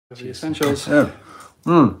The essentials. Yeah.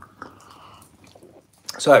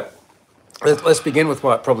 So, let's begin with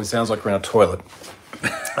what probably sounds like we're in a toilet.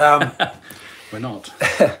 We're not.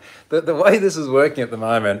 The way this is working at the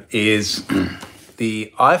moment is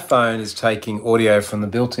the iPhone is taking audio from the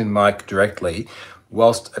built-in mic directly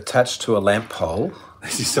whilst attached to a lamp pole.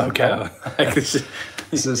 This is so chaotic. This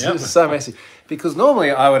is so messy. Because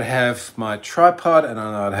normally I would have my tripod and then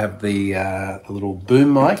I'd have the little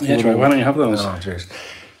boom mic. Yeah, Troy, why don't you have those? Oh, jeez.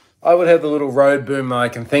 I would have the little Rode boom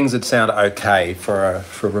mic and things that sound okay for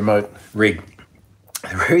a remote rig.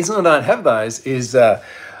 The reason I don't have those is I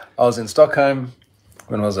was in Stockholm,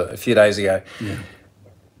 when was it? A few days ago. Yeah.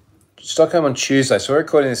 Stockholm on Tuesday, so we're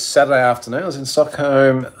recording this Saturday afternoon. I was in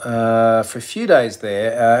Stockholm for a few days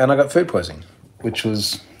there, and I got food poisoning, which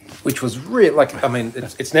was really, like, I mean,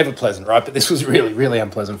 it's never pleasant, right? But this was really, really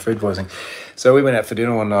unpleasant food poisoning. So we went out for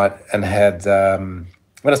dinner one night and had,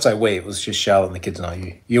 when I say we, it was just Charlotte and the kids and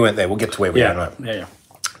I. You weren't there. We'll get to where we are, right? Yeah.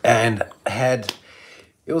 And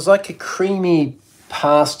it was like a creamy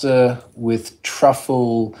pasta with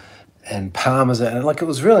truffle and parmesan. And like, it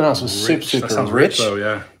was really nice. It was Rich. super That sounds rich. though,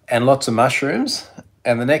 yeah. And lots of mushrooms.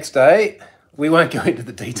 And the next day, we won't go into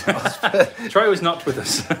the details. Troy was not with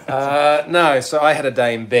us. No, so I had a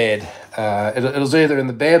day in bed. It was either in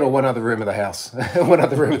the bed or one other room of the house, one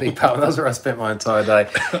other room of the apartment. That's where I spent my entire day.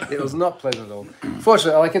 It was not pleasant at all.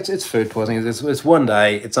 Fortunately, like it's food poisoning. It's one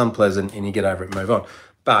day, it's unpleasant, and you get over it and move on.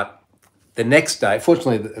 But the next day,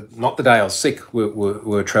 fortunately, not the day I was sick, we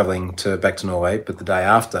were travelling back to Norway, but the day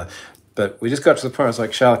after. But we just got to the point, I was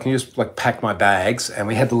like, Charlotte, can you just like pack my bags? And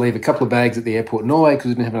we had to leave a couple of bags at the airport in Norway because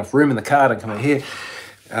we didn't have enough room in the car to come in here.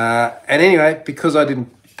 And anyway, because I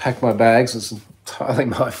didn't pack my bags, it's entirely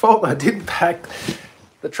my fault. I didn't pack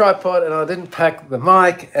the tripod and I didn't pack the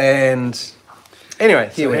mic. And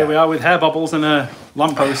anyway, here we are with hair bubbles and a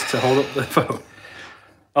lamppost to hold up the phone.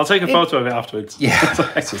 I'll take a photo of it afterwards. Yeah,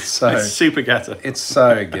 it's super ghetto. It's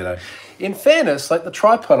so ghetto. In fairness, like the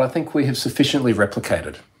tripod, I think we have sufficiently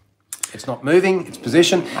replicated. It's not moving, its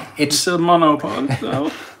position. It's a monopod,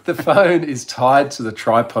 though. The phone is tied to the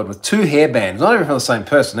tripod with two hairbands. Not even from the same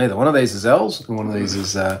person either. One of these is Elle's and one of these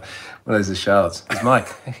is Charlotte's. It's Mike.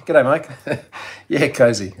 G'day, Mike. Yeah,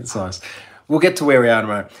 cozy. It's nice. We'll get to where we are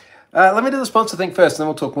tomorrow. Let me do the sponsor thing first, and then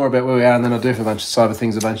we'll talk more about where we are, and then I'll do for a bunch of cyber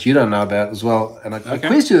things, a bunch you don't know about as well. And I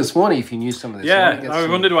quizzed you this morning if you knew some of this. Yeah, I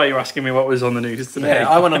wondered why you were asking me what was on the news today. Yeah,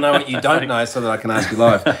 I want to know what you don't know so that I can ask you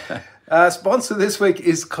live. Sponsor this week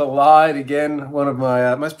is Kolide, again, one of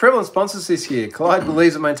my most prevalent sponsors this year. Kolide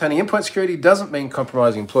believes that maintaining endpoint security doesn't mean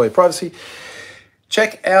compromising employee privacy.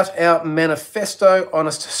 Check out our manifesto,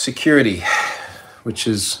 Honest Security, which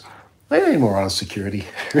is, they need more honest security,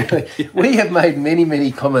 really. We have made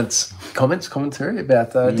many commentary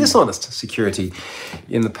about dishonest security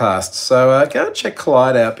in the past. So go and check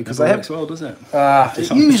Kolide out because they have... works well, does it?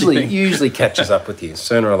 It usually catches up with you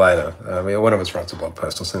sooner or later. One of us writes a blog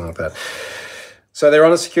post or something like that. So their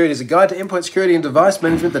Honest Security is a guide to endpoint security and device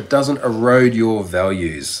management that doesn't erode your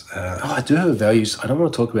values. I do have values. I don't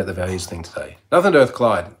want to talk about the values thing today. Nothing to do with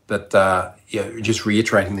Kolide, but just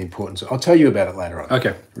reiterating the importance. I'll tell you about it later on.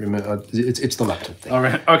 Okay. Remember, it's the laptop thing. All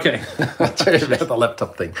right. Okay. I'll tell you about the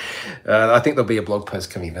laptop thing. I think there'll be a blog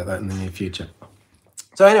post coming about that in the near future.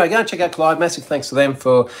 So anyway, go and check out Kolide. Massive thanks to them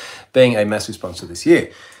for being a massive sponsor this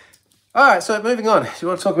year. All right, so moving on. Do you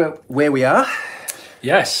want to talk about where we are?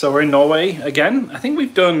 Yes, so we're in Norway again. I think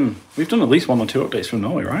we've done at least one or two updates from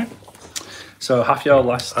Norway, right? So Hafjell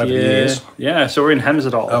last Over year. the years. Yeah, so we're in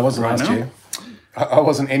Hemsedal. I wasn't last year. I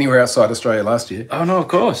wasn't anywhere outside Australia last year. Oh no, of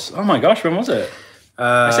course. Oh my gosh, when was it?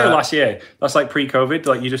 I say last year. That's like pre-COVID.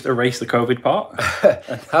 Like you just erased the COVID part.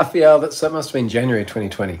 Hafjell, that must have been January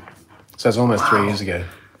 2020. So it's almost 3 years ago.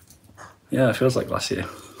 Yeah, it feels like last year.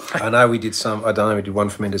 I know we did some. I don't know. We did one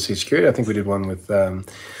from NDC Security. I think we did one with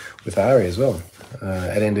Ari as well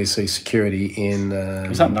at NDC Security in.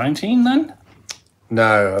 Was that 19 then?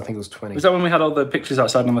 No, I think it was 20. Was that when we had all the pictures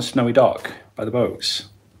outside on the snowy dock by the boats?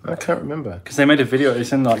 I can't remember. Because they made a video.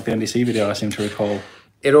 It's in like the NDC video. I seem to recall.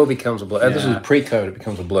 It all becomes a blur. Yeah. This was pre-COVID. It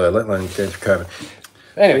becomes a blur. Let alone go through COVID.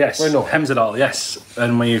 Anyway, yes, we're in Norway. Hemsedal. Yes,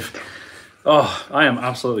 and we've. Oh, I am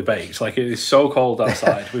absolutely baked. Like, it is so cold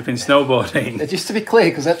outside. We've been snowboarding. Just to be clear,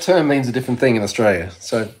 because that term means a different thing in Australia.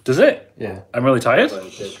 So does it? Yeah. I'm really tired.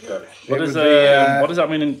 What does that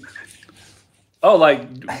mean in... Oh, like...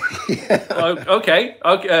 Okay.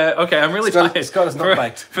 I'm really tired. Scott is not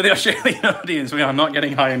baked. For the Australian audience, we are not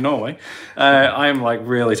getting high in Norway. I am, like,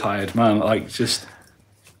 really tired, man. Like, just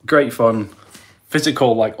great fun.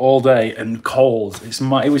 Physical, like, all day and cold.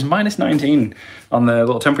 It was minus 19 on the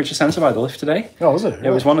little temperature sensor by the lift today. Oh, was it? It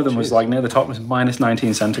was one of them was like near the top was minus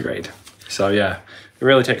 19 centigrade. So yeah, It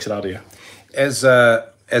really takes it out of you.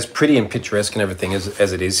 As pretty and picturesque and everything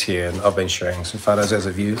as it is here, and I've been sharing some photos as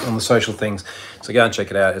of you on the social things, so go and check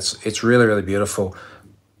it out. It's really, really beautiful.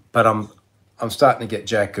 But I'm starting to get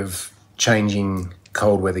jack of changing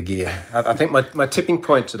cold weather gear. I think my tipping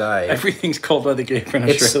point today. Everything's cold weather gear in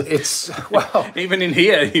Australia. It's well, even in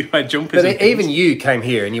here you had jumpers. But even you came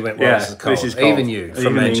here and you went, "Well, this is cold." Even you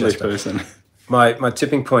from Manchester. English person. My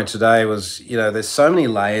tipping point today was, there's so many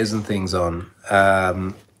layers and things on.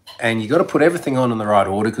 And you got to put everything on in the right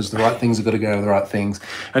order because the right things have got to go to the right things.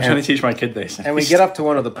 I'm trying to teach my kid this. And we get up to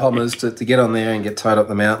one of the pommers to get on there and get tied up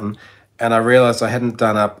the mountain. And I realised I hadn't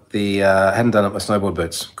done up my snowboard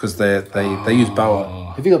boots because they use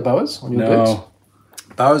boa. Have you got boas on your boots?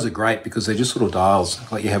 Boas are great because they're just little dials.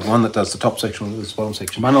 Like you have one that does the top section and the bottom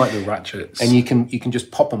section. Mine are like the ratchets. And you can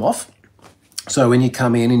just pop them off. So when you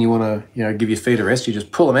come in and you want to, give your feet a rest, you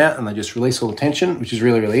just pull them out and they just release all the tension, which is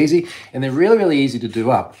really, really easy. And they're really, really easy to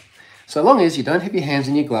do up. So long as you don't have your hands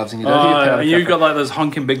in your gloves and you don't have your powder you've got like those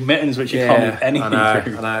honking big mittens which you can't move anything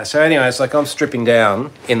through. I know. So anyway, it's like I'm stripping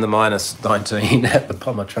down in the minus 19 at the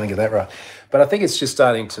pommer, trying to get that right. But I think it's just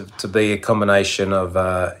starting to be a combination of,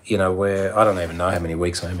 where I don't even know how many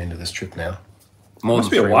weeks I'm into this trip now. It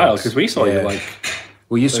must be a while because we saw you like...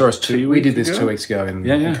 Well, you saw us we did this 2 weeks ago in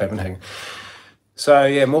Copenhagen.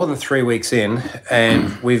 So, more than 3 weeks in,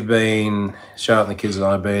 and we've been, Charlotte and the kids and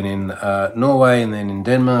I have been in Norway, and then in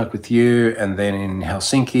Denmark with you, and then in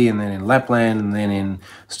Helsinki, and then in Lapland, and then in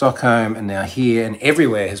Stockholm, and now here, and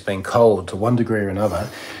everywhere has been cold to one degree or another,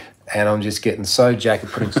 and I'm just getting so jacked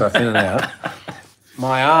at putting stuff in and out.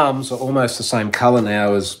 My arms are almost the same colour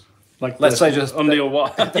now as, let's say just... Under your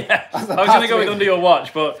watch. Yeah, I was going to go with under your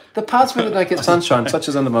watch, but... The parts where they don't get sunshine, such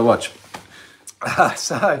as under my watch.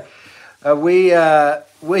 We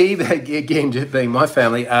again, being my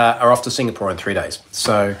family, are off to Singapore in 3 days.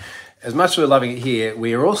 So as much as we're loving it here,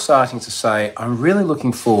 we are all starting to say, I'm really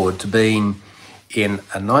looking forward to being in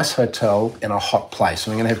a nice hotel in a hot place.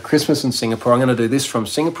 So I'm going to have Christmas in Singapore. I'm going to do this from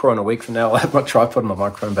Singapore in a week from now. I'll have my tripod and my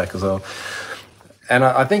microphone back as well. And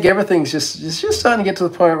I think everything's just starting to get to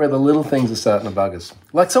the point where the little things are starting to bug us.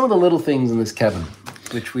 Like some of the little things in this cabin,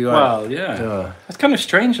 which we are. Well, yeah. It's kind of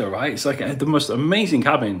strange though, right? It's like the most amazing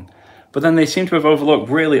cabin. But then they seem to have overlooked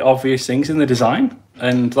really obvious things in the design.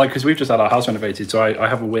 And because we've just had our house renovated, so I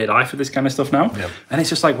have a weird eye for this kind of stuff now. Yep. And it's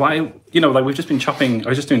just like, why, we've just been chopping, I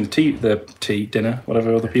was just doing the tea dinner,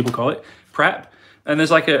 whatever other people call it, prep. And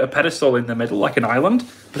there's like a pedestal in the middle, like an island,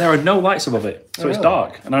 but there are no lights above it. So it's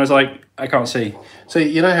dark. And I was like, I can't see. So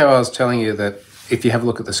you know how I was telling you that if you have a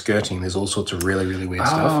look at the skirting, there's all sorts of really, really weird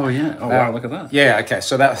stuff? Oh, yeah. Oh, wow, look at that. Yeah, okay.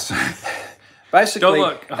 So that's... Basically,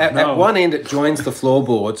 at one end it joins the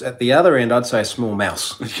floorboards. At the other end, I'd say a small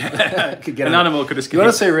mouse. Yeah, an animal could escape. You want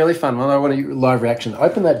to see a really fun one? I want a live reaction.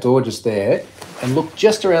 Open that door just there and look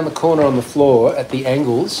just around the corner on the floor at the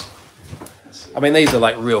angles. I mean, these are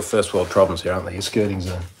like real first world problems here, aren't they? Your skirting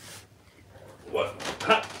zone. What?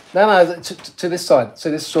 No, to this side.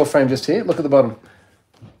 See this saw frame just here? Look at the bottom.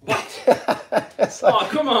 Oh,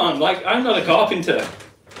 come on. I'm not a carpenter.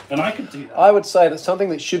 And I could do that. I would say that something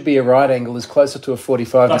that should be a right angle is closer to a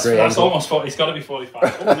 45-degree angle. That's almost 40. It's got to be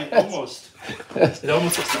 45. Almost. It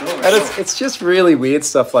almost hits the door. And it's just really weird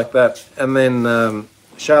stuff like that. And then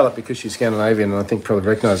Charlotte, because she's Scandinavian and I think probably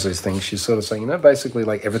recognises these things, she's sort of saying, basically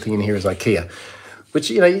like everything in here is IKEA. Which,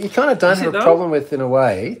 you kind of don't have a problem with in a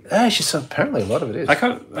way. She said apparently a lot of it is. I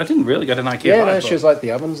didn't really get an IKEA. Yeah, no, she was like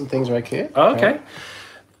the ovens and things are IKEA. Oh, okay.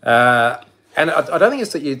 And I don't think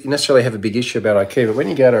it's that you necessarily have a big issue about IKEA, but when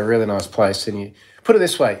you go to a really nice place and you put it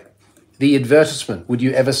this way, the advertisement, would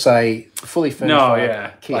you ever say fully furnished? No,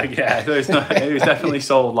 yeah. IKEA? There's no, it was definitely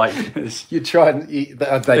sold like this. You tried, they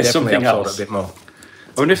definitely upsold it a bit more.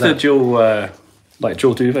 I wonder if the dual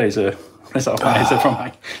duvets are. Is that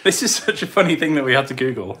from this is such a funny thing that we had to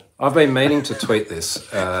Google. I've been meaning to tweet this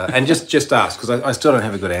and just ask because I still don't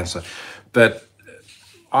have a good answer. But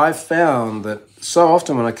I've found that so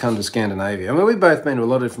often when I come to Scandinavia, I mean, we've both been to a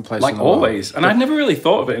lot of different places. Like always. And I'd never really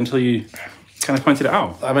thought of it until you kind of pointed it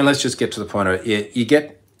out. I mean, let's just get to the point of it.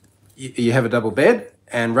 You have a double bed,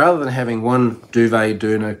 and rather than having one duvet,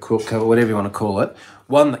 doona, quilt cover, whatever you want to call it,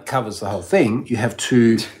 one that covers the whole thing, you have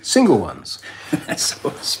two single ones. That's so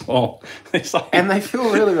small. And they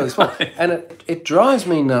feel really, really small. And it drives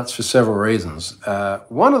me nuts for several reasons.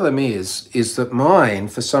 One of them is that mine,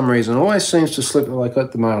 for some reason, always seems to slip, like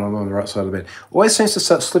at the moment I'm on the right side of the bed, always seems to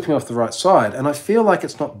start slipping off the right side. And I feel like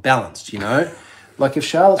it's not balanced, Like if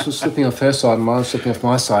Charlotte's was slipping off her side and mine was slipping off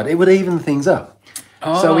my side, it would even things up.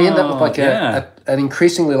 So we end up with like an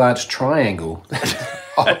increasingly large triangle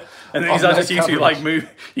And then of is that no just you two coverage. like move?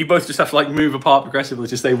 You both just have to like move apart progressively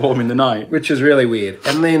to stay warm in the night. Which is really weird.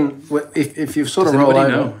 And then if you sort of roll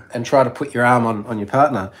anybody over know? and try to put your arm on your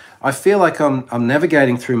partner, I feel like I'm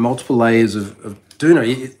navigating through multiple layers of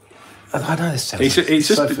Duna. I know this sounds It's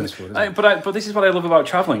so just, first world, isn't it? but this is what I love about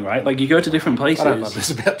traveling, right? Like you go to different places. I don't love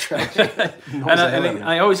this about traveling. And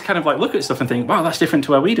I always kind of like look at stuff and think, wow, that's different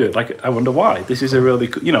to how we do it. Like, I wonder why. This is a really,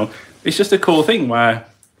 it's just a cool thing where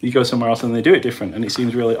you go somewhere else and they do it different, and it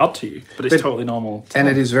seems really odd to you, but it's totally normal. And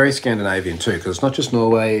it is very Scandinavian too, because it's not just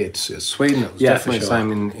Norway, it's Sweden. It was definitely the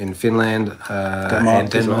same in Finland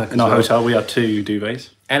and Denmark. In our hotel, we had 2 duvets.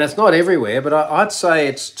 And it's not everywhere, but I'd say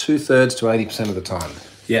it's 2/3 to 80% of the time.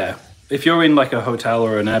 Yeah. If you're in like a hotel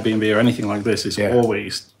or an Airbnb or anything like this, it's Yeah.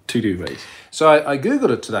 always 2 duvets. So I Googled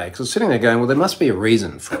it today because I was sitting there going, well, there must be a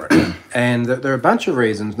reason for it. And there are a bunch of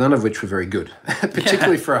reasons, none of which were very good,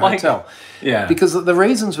 particularly for a hotel. Yeah. Because the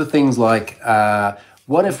reasons were things like,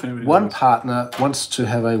 what if one partner wants to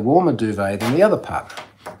have a warmer duvet than the other partner?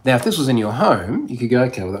 Now, if this was in your home, you could go,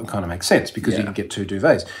 okay, well, that would kind of make sense because you can get 2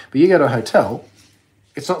 duvets. But you go to a hotel,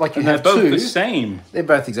 it's not like you have They're both 2. the same. They're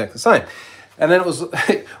both exactly the same. And then it was,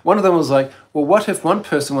 one of them was like, well, what if one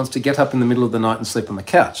person wants to get up in the middle of the night and sleep on the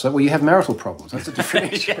couch? So, well, you have marital problems. That's a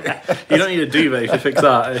different issue. You don't need a duvet to fix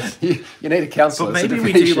that. You need a counsellor. But It's a maybe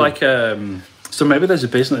we different do issue. like so maybe there's a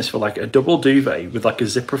business for like a double duvet with like a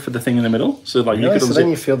zipper for the thing in the middle. So like you No, could so unzip. then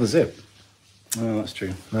you feel the zip. Oh, that's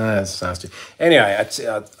true. No, that's nasty. Anyway,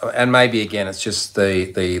 and maybe again, it's just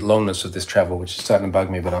the longness of this travel, which is starting to bug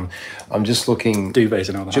me. But I'm just looking, Duvets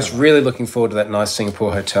and all that. just really looking forward to that nice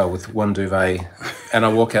Singapore hotel with 1 duvet, and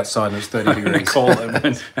I walk outside and it's 30 degrees. Call them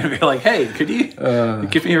and be like, hey, could you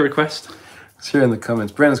give me a request? It's here in the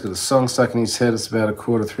comments. Brendan's got a song stuck in his head. It's about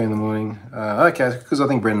 2:45 in the morning. Okay, because I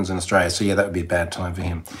think Brendan's in Australia, so yeah, that would be a bad time for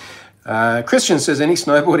him. Christian says, any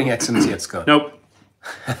snowboarding accidents yet, Scott? Nope.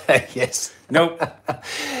 Yes. Nope.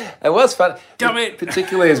 It was fun. Damn it.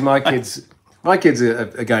 Particularly as my kids are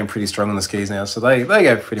going pretty strong on the skis now, so they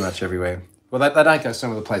go pretty much everywhere. Well, they don't go some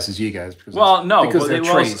of the places you go. Because because there it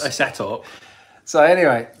are was trees. a setup. So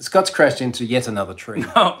anyway, Scott's crashed into yet another tree.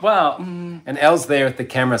 Oh, well, And Elle's there at the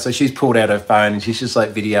camera, so she's pulled out her phone and she's just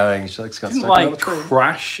like videoing. She's like, Scott's didn't stuck in like another tree.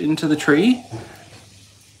 crash into the tree.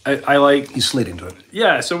 I like You slid into it.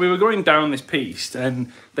 Yeah, so we were going down this piste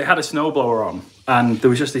and they had a snowblower on and there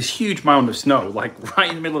was just this huge mound of snow, like right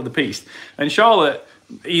in the middle of the piste. And Charlotte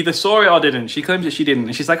either saw it or didn't. She claims that she didn't.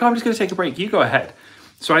 And she's like, oh, I'm just going to take a break. You go ahead.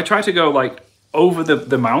 So I tried to go like over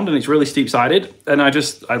the mound and it's really steep-sided. And I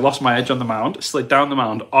lost my edge on the mound, slid down the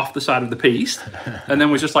mound off the side of the piste and then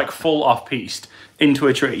was just like full off piste into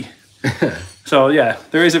a tree. So yeah,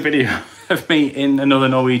 there is a video of me in another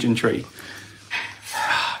Norwegian tree.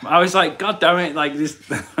 I was like, God damn it, like this,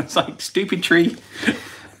 it's like stupid tree.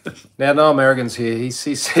 Now, Noel Merrigan's here. He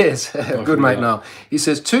says, good mate Noel, he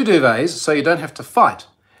says, 2 duvets so you don't have to fight.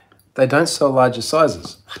 They don't sell larger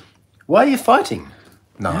sizes. Why are you fighting?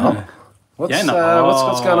 Noel? What's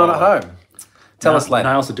going on at home? Tell us later.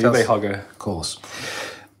 Niall's a duvet Tell us. hogger. Of course.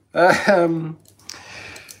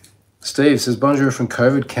 Steve says, bonjour from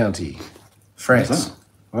COVID County, France.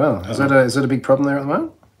 Well, is that a big problem there at the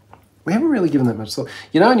moment? We haven't really given that much thought.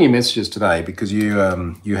 You know, in your messages today, because you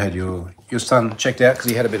had your son checked out because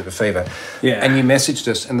he had a bit of a fever. Yeah. And you messaged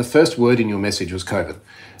us, and the first word in your message was COVID.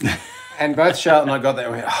 And both Charlotte and I got that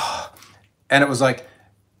and went, oh. And it was like,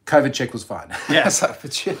 COVID check was fine. Yeah. So,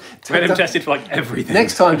 We had him tested for like everything.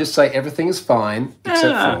 next time, just say everything is fine except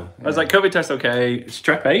for. I was like, COVID test okay.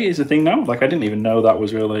 Strep A is a thing now. Like, I didn't even know that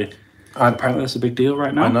was really. Apparently, that's a big deal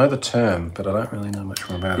right now. I know the term, but I don't really know much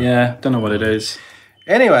more about it. Yeah, don't know what it is.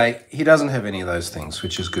 Anyway, he doesn't have any of those things,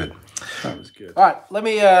 which is good. That was good. All right, let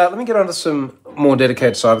me get on to some more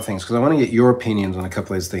dedicated cyber things because I want to get your opinions on a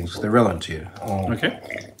couple of these things because they're relevant to you. Okay.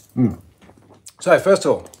 So first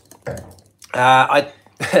of all, I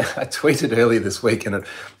I tweeted earlier this week and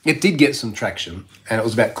it did get some traction and it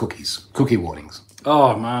was about cookie warnings.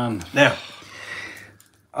 Oh man. Now,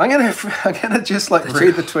 I'm gonna just like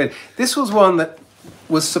read the tweet. This was one that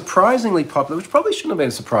was surprisingly popular, which probably shouldn't have been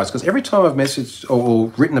a surprise because every time I've messaged or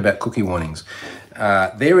written about cookie warnings,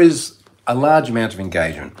 there is a large amount of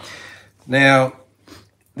engagement. Now,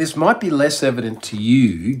 this might be less evident to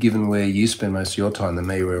you, given where you spend most of your time than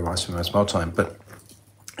me, where I spend most of my time, but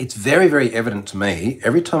it's very, very evident to me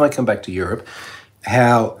every time I come back to Europe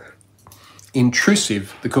how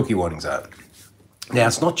intrusive the cookie warnings are. Now,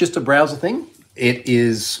 it's not just a browser thing. It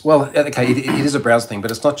is, well, okay, it is a browser thing, but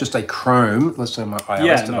it's not just a Chrome, let's say my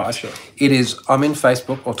iOS device. Sure. It is, I'm in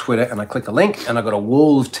Facebook or Twitter and I click a link and I've got a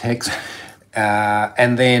wall of text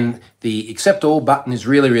and then the accept all button is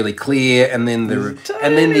really, really clear, and then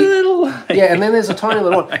and then there's a tiny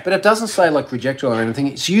little one, but it doesn't say like reject all or anything.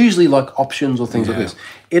 It's usually like options or things like this.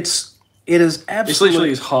 It is absolutely. It's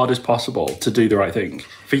literally as hard as possible to do the right thing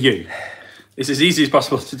for you. It's as easy as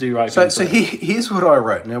possible to do right. So here's what I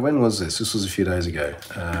wrote. Now, when was this? This was a few days ago.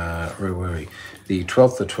 Where were we? The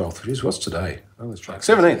 12th. The 12th. Jeez, what's today? Oh, let's try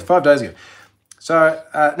 17th. 5 days ago. So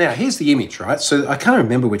now here's the image, right? So I can't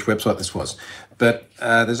remember which website this was, but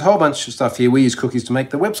there's a whole bunch of stuff here. We use cookies to make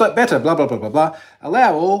the website better, blah, blah, blah, blah, blah.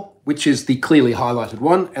 Allow all, which is the clearly highlighted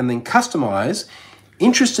one, and then customize,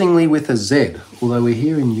 interestingly with a Z, although we're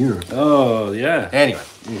here in Europe. Oh, yeah. Anyway.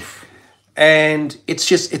 Oof. And it's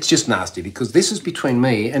just nasty because this is between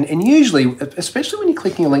me and usually, especially when you're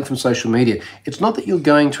clicking a link from social media, it's not that you're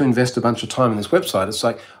going to invest a bunch of time in this website. It's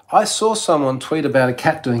like, I saw someone tweet about a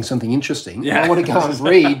cat doing something interesting. Yeah. I want to go and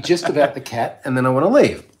read just about the cat and then I want to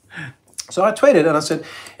leave. So I tweeted and I said,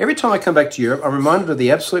 every time I come back to Europe, I'm reminded of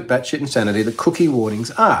the absolute batshit insanity that cookie warnings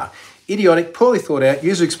are. Idiotic, poorly thought out,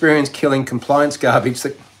 user experience killing, compliance garbage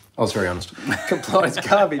that, I was very honest, compliance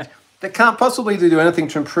garbage that can't possibly do anything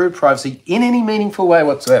to improve privacy in any meaningful way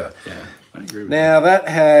whatsoever. Yeah, I agree with now, that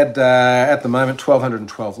had, at the moment,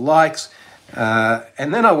 1,212 likes.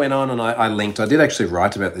 And then I went on and I linked. I did actually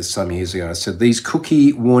write about this some years ago. I said, these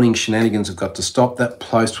cookie warning shenanigans have got to stop. That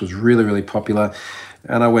post was really, really popular.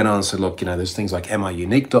 And I went on and said, look, there's things like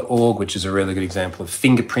miunique.org, which is a really good example of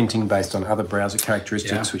fingerprinting based on other browser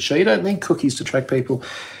characteristics, which show you don't need cookies to track people.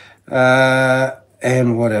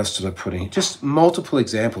 And what else did I put in? Just multiple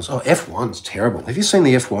examples. Oh, F1's terrible. Have you seen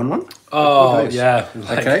the F1 one? Oh, yeah.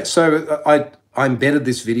 Okay, so I embedded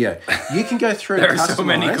this video. You can go through and customize. There are so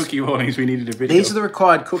many cookie warnings we needed a video. These are the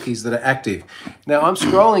required cookies that are active. Now, I'm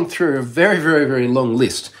scrolling through a very, very, very long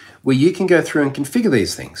list where you can go through and configure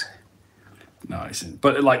these things. Nice.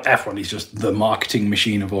 But like F1 is just the marketing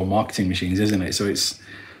machine of all marketing machines, isn't it? So it's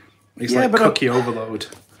like cookie overload.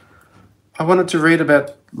 I wanted to read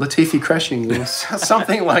about Latifi crashing or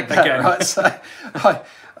something like that, Again. right? So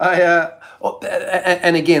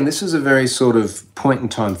and again, this is a very sort of point in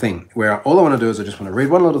time thing where all I want to do is I just want to read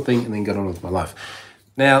one little thing and then get on with my life.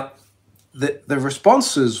 Now, the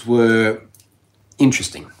responses were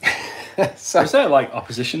interesting. So, is there like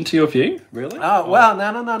opposition to your view, really? Oh, well,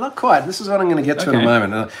 no, not quite. This is what I'm going to get to in a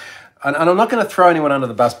moment. And I'm not going to throw anyone under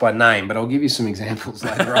the bus by name, but I'll give you some examples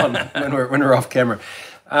later on when we're off camera.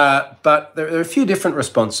 But there are a few different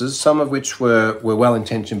responses, some of which were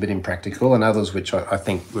well-intentioned but impractical, and others which I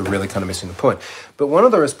think were really kind of missing the point. But one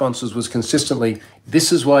of the responses was consistently,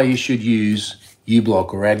 this is why you should use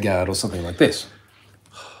uBlock or AdGuard or something like this.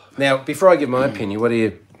 Now, before I give my opinion, what do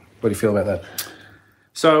you feel about that?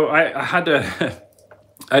 So I had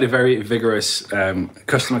a very vigorous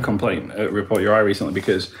customer complaint at Report Your Eye recently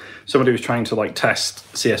because somebody was trying to like test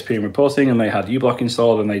CSP and reporting, and they had uBlock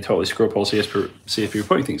installed, and they totally screw up all CSP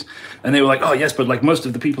reporting things. And they were like, "Oh yes, but like most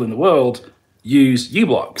of the people in the world use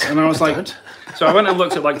uBlock." And I was like, so I went and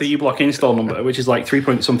looked at like the uBlock install number, which is like 3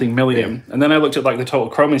 point something million, and then I looked at like the total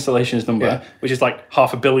Chrome installations number, which is like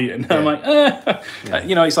 500 million. And I'm like,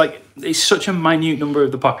 it's like it's such a minute number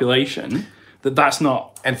of the population. That's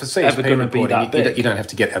not and for CSP ever going to be that big. You don't have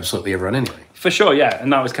to get absolutely everyone anyway. For sure, yeah.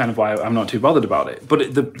 And that was kind of why I'm not too bothered about it.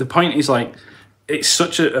 But the point is like, it's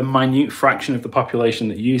such a minute fraction of the population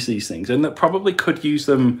that use these things and that probably could use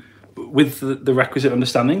them with the requisite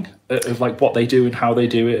understanding of like what they do and how they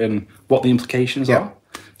do it and what the implications are.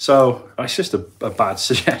 So it's just a bad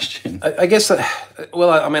suggestion. I guess that,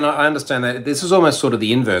 well, I mean, I understand that. This is almost sort of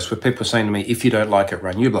the inverse where people are saying to me, if you don't like it,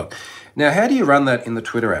 run uBlock. Now, how do you run that in the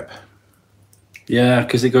Twitter app? Yeah,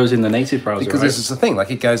 because it goes in the native browser. Because this is the thing,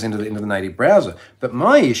 like it goes into the native browser. But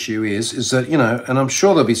my issue is that, and I'm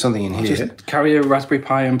sure there'll be something in here. Just carry a Raspberry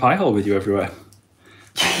Pi and Pi-hole with you everywhere.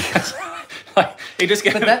 Like, you just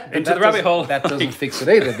get into the rabbit hole. That doesn't fix it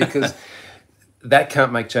either because that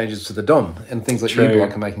can't make changes to the DOM, and things like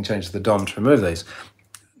uBlock are making changes to the DOM to remove these.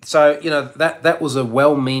 So, that was a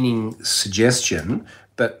well-meaning suggestion.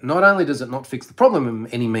 But not only does it not fix the problem in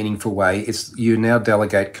any meaningful way, it's you now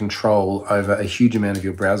delegate control over a huge amount of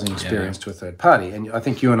your browsing experience to a third party. And I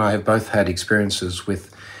think you and I have both had experiences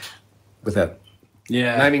with that.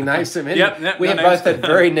 Yeah. Naming names to many. We have both had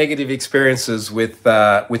very negative experiences with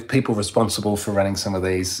people responsible for running some of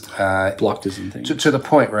these blockers and things. To the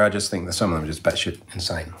point where I just think that some of them are just batshit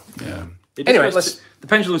insane. Yeah. Anyway, the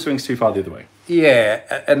pendulum swings too far the other way.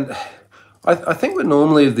 Yeah, and I think we're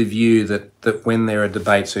normally of the view that when there are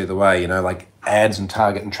debates either way, like ads and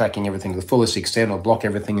target and tracking everything to the fullest extent or block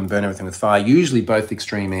everything and burn everything with fire, usually both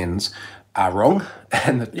extreme ends are wrong,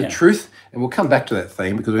 and the truth, and we'll come back to that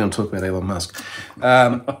theme because we're going to talk about Elon Musk.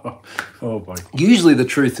 Oh boy. Usually the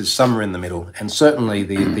truth is somewhere in the middle, and certainly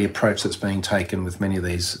the approach that's being taken with many of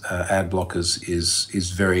these ad blockers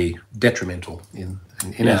is very detrimental in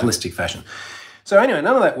a holistic fashion. So anyway,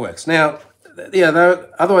 none of that works. Now, there are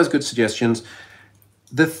otherwise good suggestions.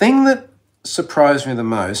 The thing that surprised me the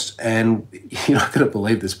most, and you're not going to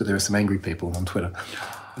believe this, but there are some angry people on Twitter.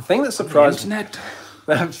 The thing that surprised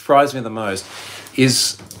me the most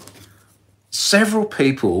is several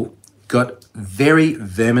people got very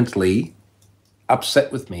vehemently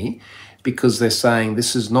upset with me because they're saying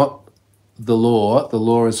this is not the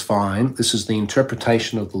law is fine, this is the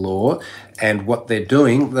interpretation of the law, and what they're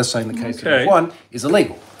doing, they're saying the case of F1 is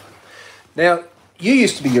illegal. Now, you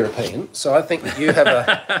used to be European, so I think that you have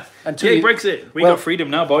a... Brexit. We got freedom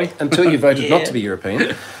now, boy. Until you voted not to be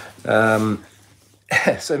European.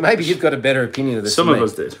 So maybe you've got a better opinion of this Some than of me.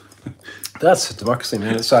 us did. That's democracy,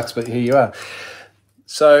 man. It sucks, but here you are.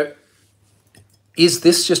 So is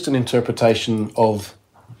this just an interpretation of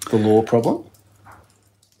the law problem?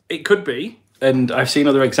 It could be. And I've seen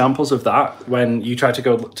other examples of that when you try to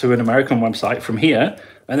go to an American website from here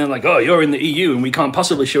and then like, oh, you're in the EU and we can't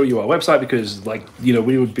possibly show you our website because like, you know,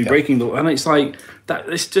 we would be breaking the law. And it's like,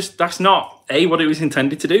 that's not A, what it was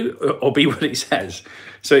intended to do, or B, what it says.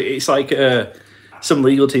 So it's like some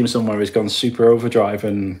legal team somewhere has gone super overdrive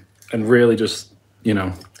and really just, you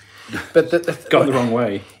know, gone the wrong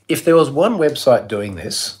way. If there was one website doing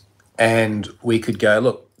this and we could go,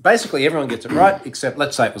 look, basically everyone gets it right, except,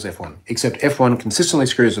 let's say it was F1, except F1 consistently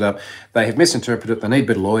screws it up. They have misinterpreted it. They need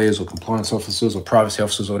better lawyers or compliance officers or privacy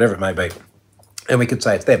officers or whatever it may be. And we could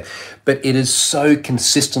say it's them. But it is so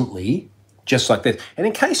consistently just like this. And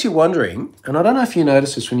in case you're wondering, and I don't know if you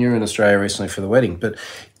noticed this when you were in Australia recently for the wedding, but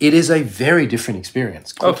it is a very different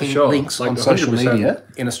experience. For sure. Links like on social media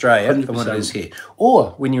in Australia 100%. Than what it is here.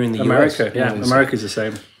 Or when you're in the America, US. yeah, America's the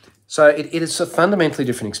same. So it is a fundamentally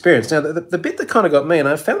different experience. Now, the bit that kind of got me, and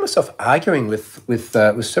I found myself arguing with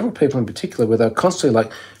several people in particular, where they were constantly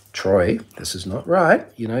like, Troy, this is not right.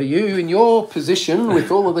 You know, you in your position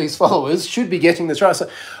with all of these followers should be getting this right. So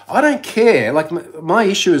I don't care. Like my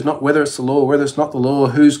issue is not whether it's the law or whether it's not the law,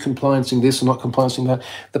 who's compliancing this or not compliancing that.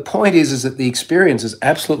 The point is that the experience is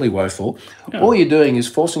absolutely woeful. Yeah. All you're doing is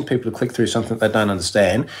forcing people to click through something that they don't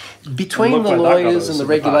understand. Between the lawyers and the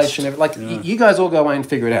regulation, you guys all go away and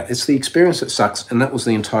figure it out. It's the experience that sucks, and that was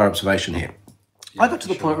the entire observation here. I got to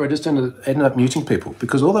the point where I just ended up muting people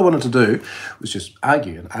because all they wanted to do was just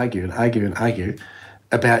argue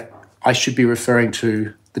about I should be referring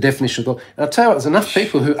to the definition of the law. And I'll tell you what, there's enough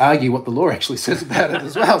people who argue what the law actually says about it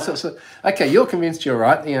as well. So okay, you're convinced you're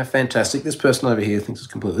right. You know, fantastic. This person over here thinks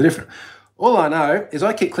it's completely different. All I know is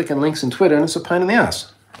I keep clicking links in Twitter and it's a pain in the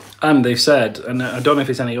ass. And they've said, and I don't know if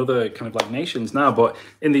it's any other kind of like nations now, but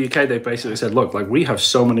in the UK, they've basically said, look, like we have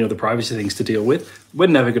so many other privacy things to deal with. We're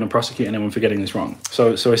never going to prosecute anyone for getting this wrong.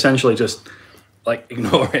 So essentially just like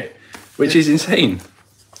ignore it, which is insane.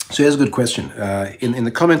 So here's a good question. In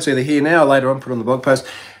the comments either here now or later on, put on the blog post,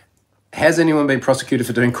 has anyone been prosecuted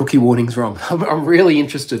for doing cookie warnings wrong? I'm really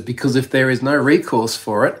interested because if there is no recourse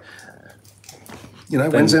for it, you know,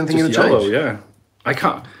 when's anything going to change? Yeah. I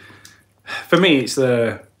can't. For me, it's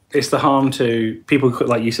the harm to people,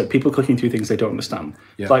 like you said, people clicking through things they don't understand.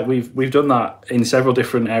 Yeah. Like we've done that in several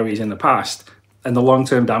different areas in the past, and the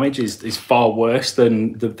long-term damage is far worse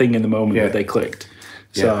than the thing in the moment that they clicked.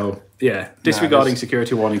 Yeah. So, disregarding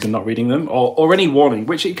security warnings and not reading them, or any warning,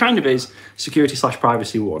 which it kind of is,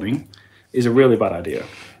 security/privacy warning, is a really bad idea.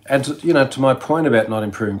 And, to my point about not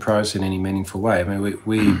improving privacy in any meaningful way, I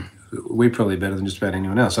mean, we're probably better than just about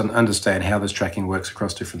anyone else and understand how this tracking works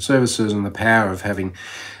across different services and the power of having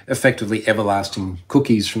effectively everlasting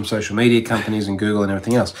cookies from social media companies and Google and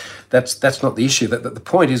everything else. That's not the issue. The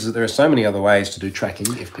point is that there are so many other ways to do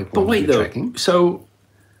tracking if people want to do tracking. So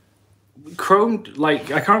Chrome, like,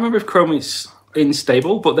 I can't remember if Chrome is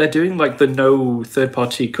unstable, but they're doing like the no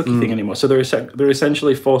third-party cookie thing anymore. So they're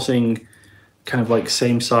essentially forcing kind of like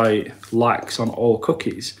same-site lacks on all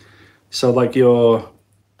cookies. So like your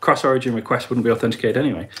cross-origin request wouldn't be authenticated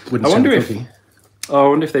anyway. I wonder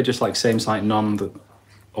if they just like same-site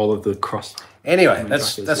all of the cross. Anyway,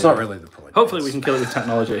 that's not really the point. Hopefully we can kill it with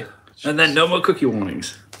technology. And then no more cookie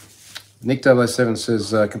warnings. Nick 007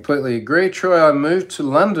 says, completely agree. Troy, I moved to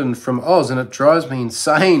London from Oz and it drives me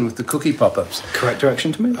insane with the cookie pop-ups. Correct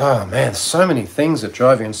direction to move. Oh, man, so many things that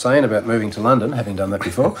drive you insane about moving to London, having done that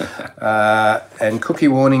before. And cookie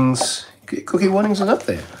warnings is up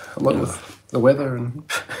there, along with the weather and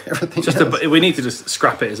everything Just else. we need to just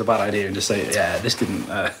scrap it as a bad idea and just say, yeah, this didn't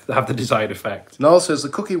have the desired effect. Noel says the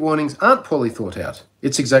cookie warnings aren't poorly thought out.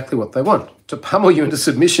 It's exactly what they want, to pummel you into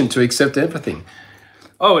submission to accept everything.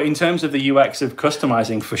 Oh, in terms of the UX of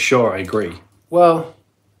customizing, for sure, I agree. Well,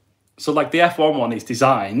 So like the F1 one is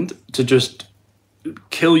designed to just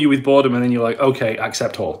kill you with boredom and then you're like, okay,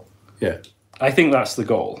 accept all. yeah. I think that's the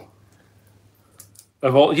goal.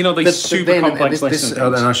 Of all, these super complex lists and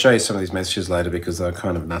and things. I'll show you some of these messages later because they're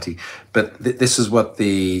kind of nutty. But this is what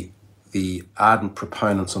the ardent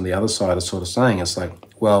proponents on the other side are sort of saying. It's like,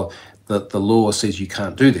 well, the law says you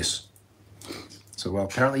can't do this. So, well,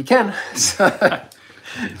 apparently you can. So,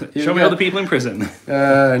 Show me all the people in prison.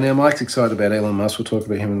 now, Mike's excited about Elon Musk. We'll talk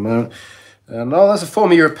about him in a moment. No, as a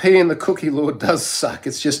former European, the cookie law does suck.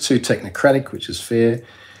 It's just too technocratic, which is fair.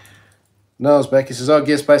 Noel's back. He says, I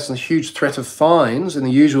guess based on the huge threat of fines and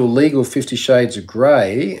the usual legal 50 shades of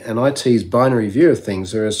grey and IT's binary view of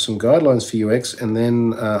things, there are some guidelines for UX and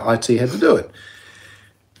then IT had to do it.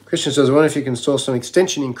 Christian says, I wonder if you can install some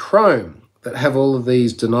extension in Chrome that have all of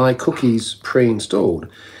these deny cookies pre-installed.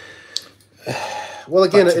 Well,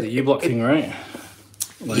 again, Back to the uBlock thing, right?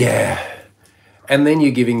 yeah. And then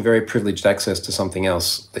you're giving very privileged access to something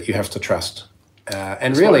else that you have to trust.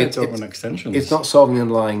 And really, it's open extensions. It's not solving the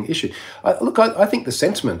underlying issue. I think the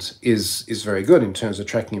sentiment is very good in terms of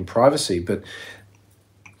tracking and privacy, but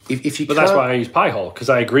if you But that's why I use Pi-hole, because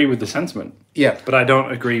I agree with the sentiment. Yeah. But I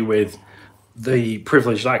don't agree with the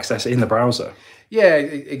privileged access in the browser. Yeah,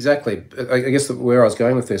 exactly. I guess where I was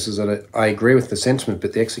going with this is that I agree with the sentiment,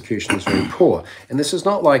 but the execution is very poor. And this is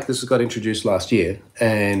not like this got introduced last year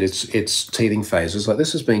and it's teething phases. Like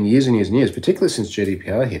this has been years and years and years, particularly since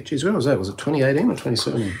GDPR hit. Geez, when was that? Was it 2018 or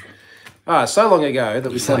 2017? So long ago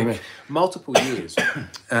that we started multiple years.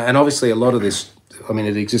 And obviously a lot of this, I mean,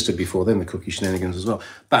 it existed before then, the cookie shenanigans as well.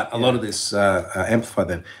 But a lot of this amplified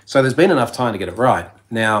them. So there's been enough time to get it right.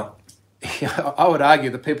 Now, I would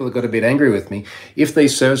argue that people have got a bit angry with me. If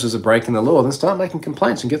these services are breaking the law, then start making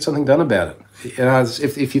complaints and get something done about it.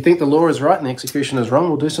 If you think the law is right and the execution is wrong,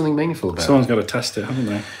 we'll do something meaningful about Someone's got to test it, haven't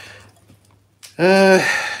they? it.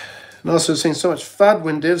 And also seen so much FUD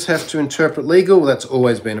when devs have to interpret legal. Well, that's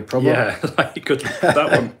always been a problem. Yeah, like good.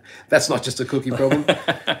 That one. That's not just a cookie problem.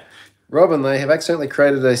 Robin, they have accidentally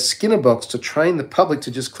created a Skinner box to train the public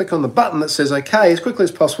to just click on the button that says OK as quickly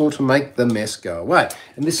as possible to make the mess go away.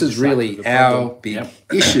 And this is really our big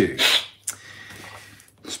issue.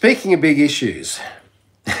 Speaking of big issues,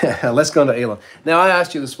 let's go on to Elon. Now, I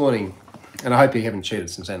asked you this morning, and I hope you haven't cheated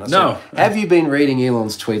since then. No. Have you been reading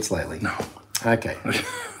Elon's tweets lately? No. Okay.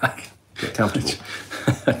 Get comfortable.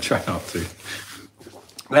 I try not to.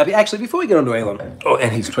 Now, actually, before we get on to Elon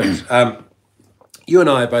and his tweets, you and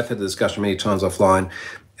I both had a discussion many times offline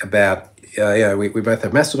about, we both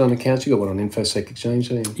have Mastodon accounts. You got one on InfoSec Exchange,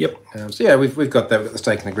 don't you? Yep. We've got that. We've got the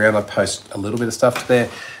stake in the ground. I post a little bit of stuff there.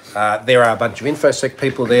 There are a bunch of InfoSec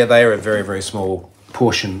people there. They are a very, very small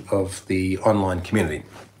portion of the online community.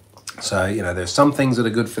 So, there's some things that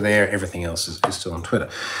are good for there. Everything else is still on Twitter.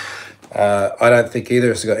 I don't think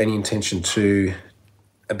either of us have got any intention to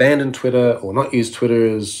abandon Twitter or not use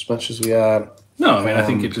Twitter as much as we are. No, I mean, I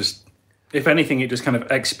think it just, if anything, it just kind of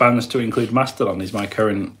expands to include Mastodon is my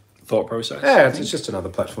current thought process. Yeah, it's just another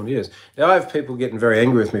platform to use. Now, I have people getting very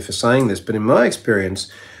angry with me for saying this, but in my experience,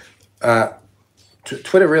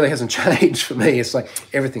 Twitter really hasn't changed for me. It's like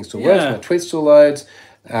everything still works, my tweets still loads.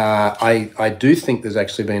 I do think there's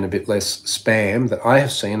actually been a bit less spam that I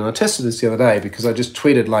have seen, and I tested this the other day because I just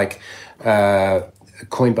tweeted like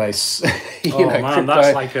Coinbase, man, crypto.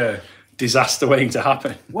 that's like a disaster waiting to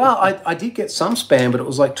happen. Well, I did get some spam, but it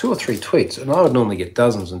was like 2 or 3 tweets, and I would normally get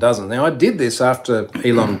dozens and dozens. Now, I did this after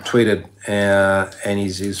Elon tweeted, and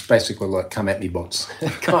he's basically like, come at me bots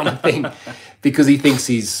kind of thing, because he thinks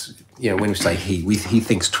he's, when we say he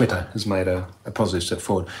thinks Twitter has made a positive step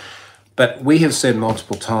forward. But we have said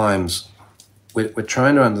multiple times, we're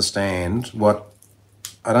trying to understand what,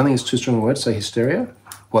 I don't think it's too strong a word to say hysteria,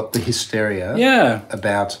 what the hysteria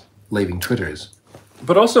about leaving Twitter is.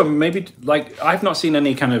 But also maybe, like, I've not seen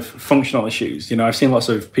any kind of functional issues. I've seen lots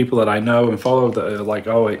of people that I know and follow that are like,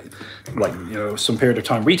 some period of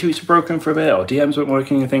time retweets were broken for a bit or DMs weren't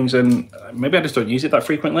working and things. And maybe I just don't use it that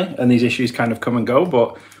frequently and these issues kind of come and go.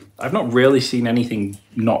 But I've not really seen anything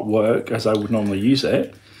not work as I would normally use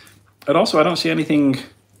it. And also, I don't see anything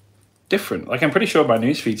different. Like, I'm pretty sure my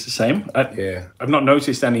newsfeed's the same. I've not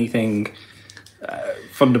noticed anything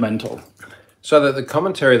fundamental. So the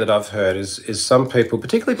commentary that I've heard is some people,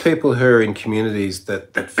 particularly people who are in communities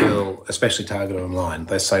that feel especially targeted online,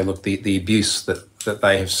 they say, look, the abuse that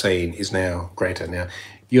they have seen is now greater. Now,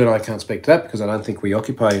 You and I can't speak to that because I don't think we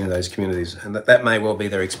occupy any of those communities, and that may well be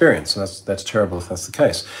their experience. And that's terrible if that's the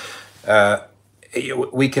case.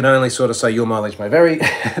 We can only sort of say your mileage may vary.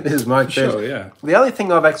 This is my experience. Sure, yeah. The only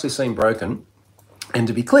thing I've actually seen broken, and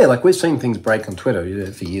to be clear, like we've seen things break on Twitter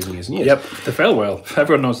for years and years and years. Yep, the fail whale.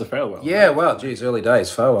 Everyone knows the fail whale. Yeah, well, geez, early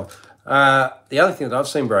days, far well. The other thing that I've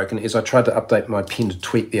seen broken is I tried to update my pinned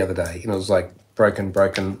tweet the other day, and it was like broken,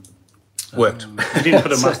 worked. You didn't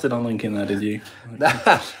put a Mastodon link in there, did you?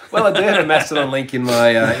 Well, I do have a Mastodon link in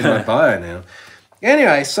my bio now.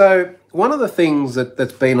 Anyway, so one of the things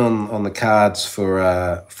that's been on the cards for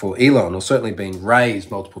Elon, or certainly been raised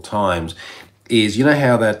multiple times, is you know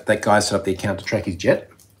how that guy set up the account to track his jet?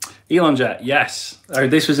 Elon Jet, yes.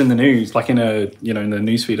 This was in the news, like in the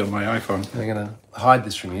newsfeed on my iPhone. I'm going to hide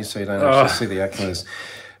this from you so you don't actually see the outcome of this.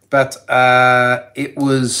 But it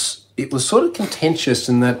was sort of contentious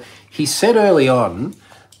in that he said early on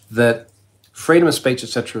that freedom of speech,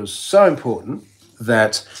 etc., was so important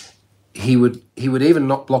that he would even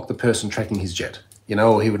not block the person tracking his jet,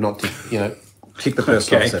 or he would not, kick the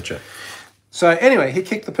person off, etc. So anyway, he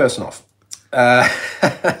kicked the person off.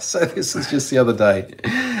 So this was just the other day.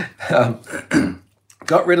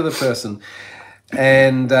 Got rid of the person,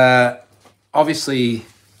 and obviously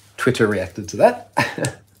Twitter reacted to that,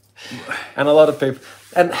 and a lot of people.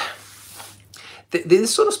 And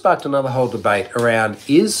this sort of sparked another whole debate around,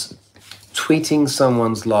 is tweeting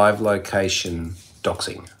someone's live location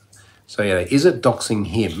doxing? So is it doxing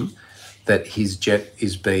him that his jet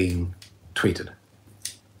is being tweeted?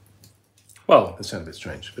 Well, that sounds a bit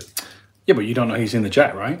strange, but yeah, but you don't know he's in the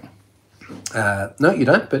jet, right? No, you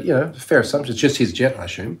don't. But fair assumption. It's just his jet, I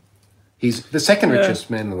assume. He's the second richest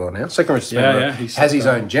man in the world now. Second richest man in the world. Has his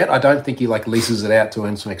own jet. I don't think he leases it out to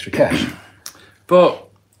earn some extra cash. But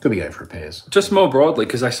could be going for repairs. Just more broadly,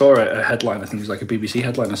 because I saw a headline. I think it was like a BBC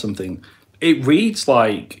headline or something. It reads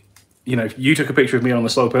like, if you took a picture of me on the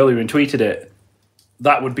slope earlier and tweeted it,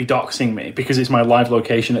 that would be doxing me because it's my live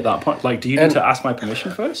location at that point. Like, do you need to ask my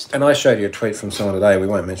permission first? And I showed you a tweet from someone today. We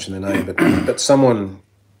won't mention their name, but someone,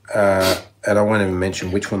 and I won't even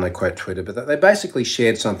mention which one they quote tweeted, but they basically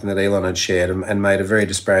shared something that Elon had shared and made a very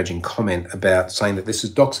disparaging comment about saying that this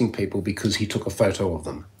is doxing people because he took a photo of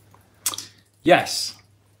them. Yes.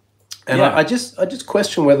 And I just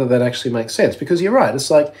question whether that actually makes sense, because you're right. It's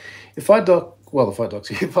like if I take a photo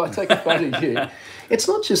of you, it's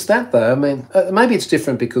not just that though. I mean, maybe it's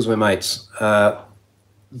different because we're mates, but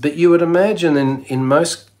you would imagine in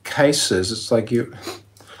most cases it's like you.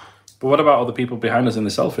 But what about all the people behind us in the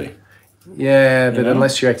selfie? Yeah, but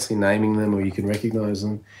unless you're actually naming them or you can recognise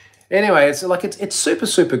them. Anyway, it's super,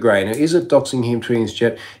 super grey. Now, is it doxing him tweeting his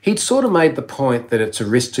jet? He'd sort of made the point that it's a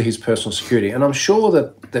risk to his personal security. And I'm sure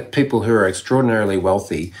that people who are extraordinarily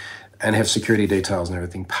wealthy and have security details and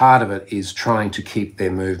everything, part of it is trying to keep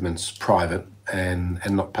their movements private and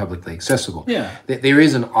not publicly accessible. Yeah. There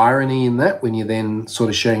is an irony in that when you're then sort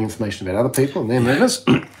of sharing information about other people and their movements.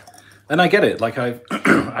 And I get it. Like I've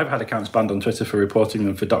had accounts banned on Twitter for reporting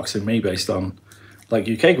them for doxing me based on like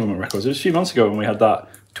UK government records. It was a few months ago when we had that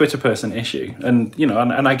Twitter person issue, and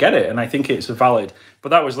and I get it, and I think it's valid. But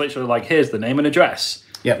that was literally like, here's the name and address.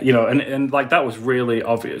 Yeah. And like that was really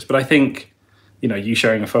obvious. But I think, you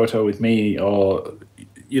sharing a photo with me or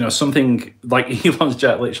something like Elon's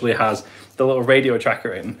jet literally has the little radio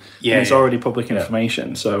tracker in. Yeah. And it's already public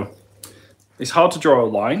information. So it's hard to draw a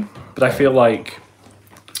line, but I feel like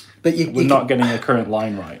we're not getting a current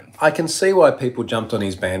line right. I can see why people jumped on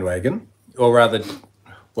his bandwagon, or rather,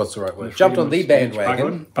 what's the right word? Jumped on the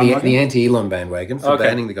bandwagon, the anti-Elon bandwagon for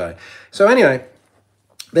banning the guy. So anyway,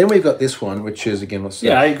 then we've got this one, which is, again, what's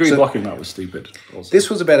I agree blocking that was stupid. Also. This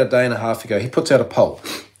was about a day and a half ago. He puts out a poll.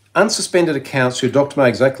 Unsuspended accounts who docked my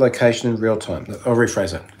exact location in real time. I'll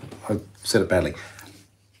rephrase that. I said it badly.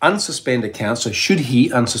 Unsuspend accounts, so should he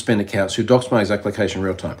unsuspend accounts who docks my exact location in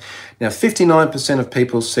real time? Now, 59% of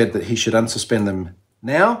people said that he should unsuspend them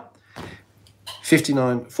now.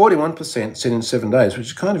 41% said in 7 days, which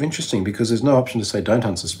is kind of interesting because there's no option to say don't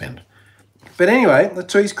unsuspend. But anyway,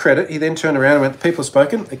 to his credit, he then turned around and went, the people have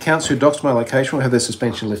spoken. Accounts who doxed my location will have their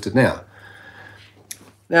suspension lifted now.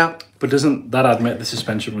 Now, but doesn't that admit the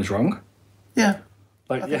suspension was wrong? Yeah.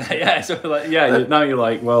 Like, yeah. So like, now you're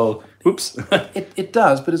like, well, oops. It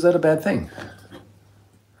does, but is that a bad thing?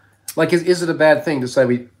 Like, is it a bad thing to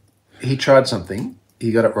say he tried something,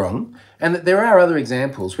 he got it wrong? And there are other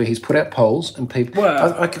examples where he's put out polls and people...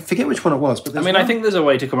 Well, I forget which one it was, but I think there's a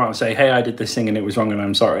way to come out and say, hey, I did this thing and it was wrong and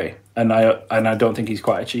I'm sorry. And I don't think he's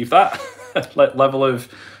quite achieved that level of,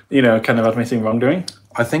 kind of admitting wrongdoing.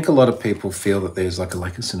 I think a lot of people feel that there's like a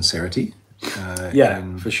lack of sincerity.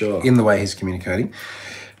 For sure. In the way he's communicating.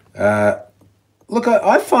 Look,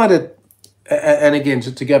 I find it, and again,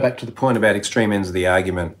 to go back to the point about extreme ends of the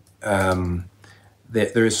argument,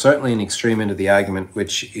 there is certainly an extreme end of the argument,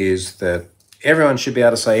 which is that everyone should be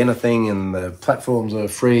able to say anything, and the platforms are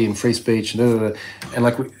free and free speech, and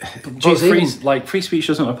like, free speech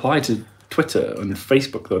doesn't apply to Twitter and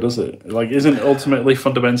Facebook, though, does it? Like, isn't it ultimately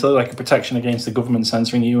fundamentally like a protection against the government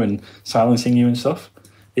censoring you and silencing you and stuff?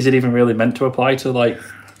 Is it even really meant to apply to like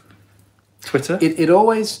Twitter? It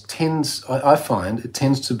always tends, I find, it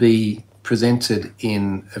tends to be presented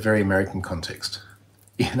in a very American context.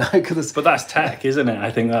 You know, but that's tech, isn't it?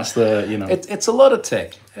 I think that's the, it's a lot of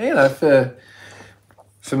tech. You know,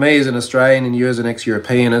 for me as an Australian and you as an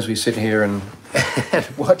ex-European, as we sit here and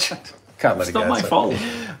watch it, can't let it go. It's not my fault.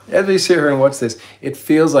 As we sit here and watch this, it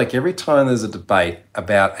feels like every time there's a debate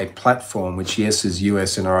about a platform, which yes is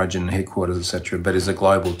US in origin, headquarters, etc., but is a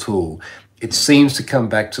global tool, it seems to come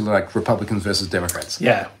back to like Republicans versus Democrats.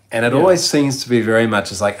 Yeah. And it always seems to be very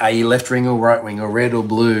much, it's like, are you left wing or right wing, or red or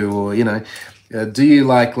blue, or do you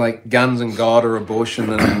like guns and God or abortion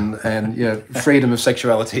and freedom of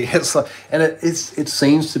sexuality? It's like, and it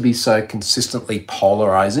seems to be so consistently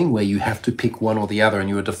polarizing, where you have to pick one or the other, and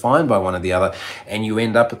you are defined by one or the other, and you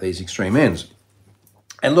end up at these extreme ends.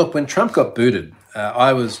 And look, when Trump got booted,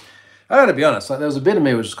 I got to be honest, like, there was a bit of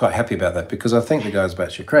me which was quite happy about that, because I think the guy's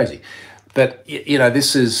batshit crazy. But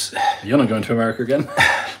this is, you're not going to America again.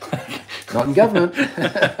 Not in government.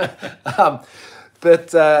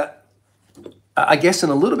 But I guess in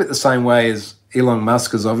a little bit the same way as Elon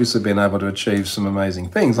Musk has obviously been able to achieve some amazing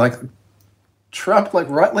things, like Trump, like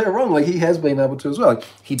rightly or wrongly, he has been able to as well. Like,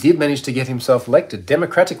 he did manage to get himself elected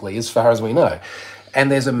democratically, as far as we know. And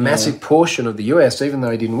there's a massive portion of the US, even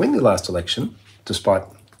though he didn't win the last election, despite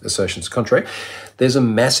assertions contrary, there's a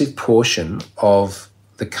massive portion of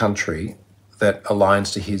the country that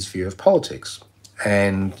aligns to his view of politics.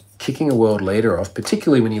 And kicking a world leader off,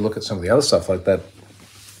 particularly when you look at some of the other stuff, like that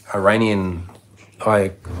Iranian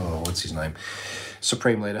what's his name?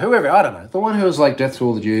 Supreme leader, whoever, I don't know. The one who was like death to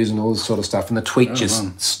all the Jews and all this sort of stuff, and the tweet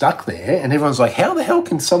stuck there, and everyone's like, how the hell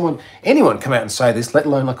can anyone come out and say this, let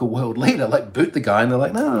alone like a world leader, like boot the guy, and they're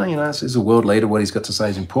like, no, this is a world leader, what he's got to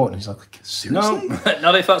say is important. He's like, seriously? No,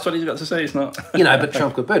 not if that's what he's got to say, it's not. But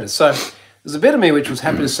Trump got booted. So there's a bit of me which was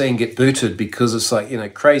happy to see him get booted, because it's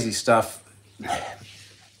like, crazy stuff,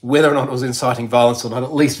 whether or not it was inciting violence or not,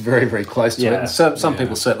 at least very, very close to it. And some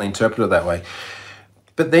people certainly interpret it that way.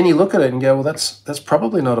 But then you look at it and go, well, that's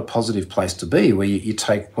probably not a positive place to be, where you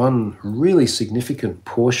take one really significant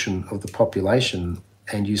portion of the population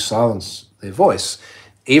and you silence their voice,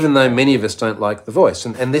 even though many of us don't like the voice.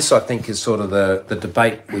 And this, I think, is sort of the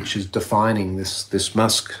debate which is defining this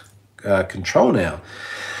Musk control now.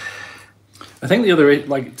 I think the other,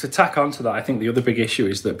 like, to tack onto that, I think the other big issue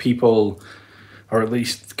is that people, or at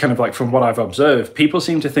least kind of like from what I've observed, people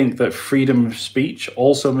seem to think that freedom of speech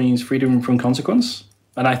also means freedom from consequence.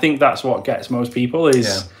 And I think that's what gets most people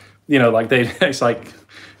is, it's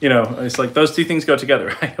like those two things go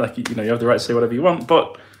together, right? Like, you have the right to say whatever you want,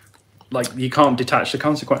 but like you can't detach the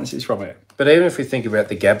consequences from it. But even if we think about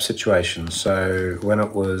the Gab situation, so when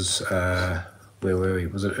it was, where were we?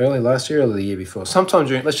 Was it early last year or the year before? Sometime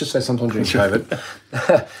during COVID.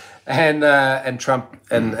 And Trump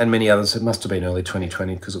and many others, it must have been early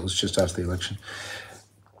 2020 because it was just after the election.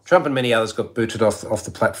 Trump and many others got booted off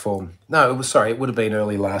the platform. No, it would have been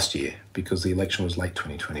early last year because the election was late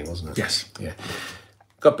 2020, wasn't it? Yes. Yeah.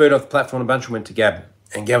 Got booted off the platform, a bunch of them went to Gab.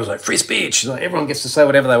 And Gab was like, free speech. She's like, everyone gets to say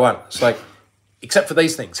whatever they want. It's like, except for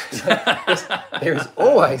these things. There is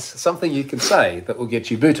always something you can say that will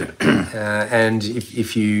get you booted. And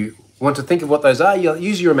if you want to think of what those are, you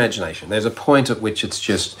use your imagination. There's a point at which it's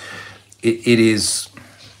just, it is,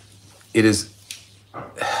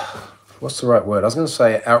 what's the right word? I was going to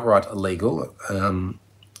say outright illegal.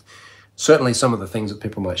 Certainly some of the things that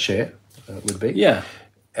people might share would be. Yeah.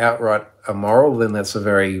 Outright immoral, then that's a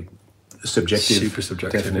very super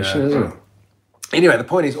subjective definition, isn't it? Anyway, the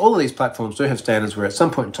point is all of these platforms do have standards where at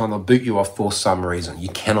some point in time they'll boot you off for some reason. You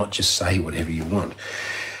cannot just say whatever you want.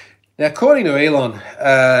 Now, according to Elon,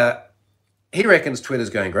 he reckons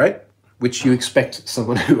Twitter's going great, which you expect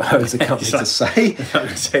someone who owns a company to say. He's not going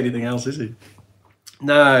to say anything else, is he?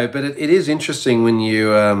 No, but it is interesting when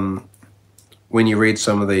you read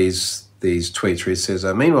some of these tweets where it says,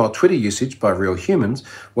 meanwhile, Twitter usage by real humans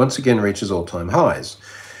once again reaches all-time highs,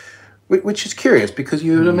 which is curious because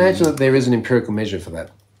you would imagine that there is an empirical measure for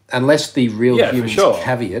that, unless the real humans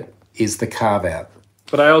caveat is the carve-out.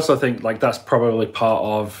 But I also think like that's probably part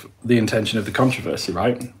of the intention of the controversy,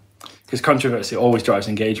 right? Because controversy always drives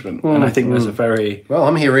engagement. And I think there's a very... Well,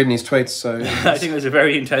 I'm here reading his tweets, so... I think there's a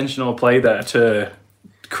very intentional play there to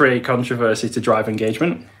create controversy to drive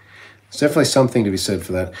engagement. There's definitely something to be said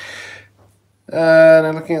for that.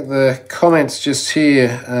 Now looking at the comments just here,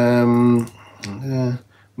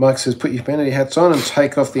 Mike says, put your humanity hats on and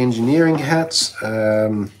take off the engineering hats.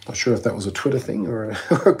 Not sure if that was a Twitter thing or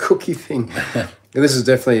a cookie thing. This is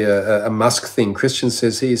definitely a Musk thing. Christian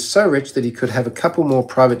says he is so rich that he could have a couple more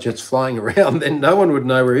private jets flying around, then no one would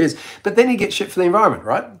know where he is. But then you get shit for the environment,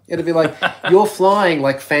 right? It'd be like you're flying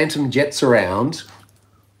like phantom jets around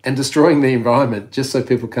and destroying the environment just so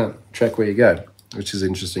people can't track where you go, which is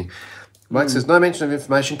interesting. Mike says, no mention of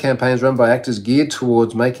information campaigns run by actors geared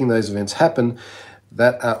towards making those events happen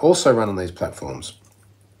that are also run on these platforms.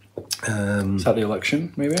 Is that the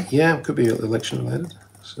election, maybe? Yeah, it could be election related.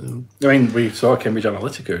 So. I mean, we saw Cambridge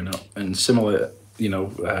Analytica and similar,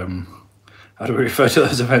 how do we refer to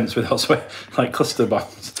those events without swear, like cluster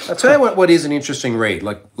bombs? I'll tell you what is an interesting read,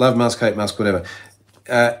 like love Musk, hate Musk, whatever.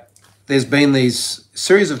 There's been these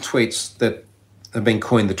series of tweets that have been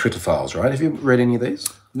coined the Twitter files, right? Have you read any of these?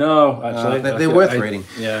 No, actually. They're worth reading.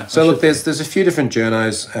 Yeah. So look, there's a few different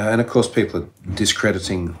journos, and of course people are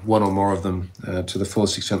discrediting one or more of them to the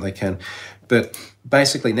fullest extent they can. But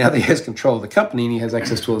basically now that he has control of the company and he has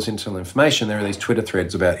access to all this internal information, there are these Twitter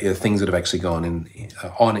threads about things that have actually gone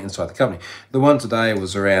on inside the company. The one today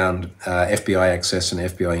was around FBI access and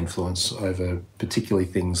FBI influence over particularly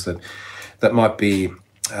things that might be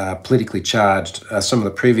politically charged. Some of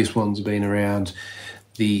the previous ones have been around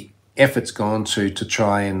the efforts gone to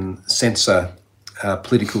try and censor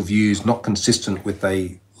political views not consistent with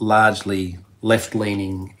a largely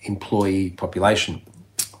left-leaning employee population.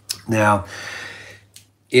 Now,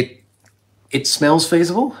 it smells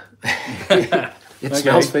feasible. It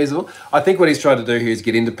smells feasible. I think what he's tried to do here is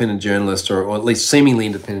get independent journalists, or at least seemingly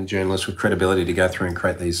independent journalists with credibility, to go through and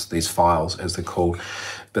create these files, as they're called.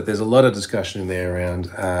 But there's a lot of discussion in there around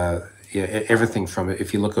everything from,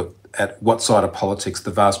 if you look at what side of politics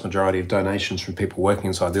the vast majority of donations from people working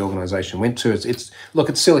inside the organisation went to. It's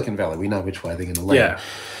Silicon Valley. We know which way they're going to lean. Yeah.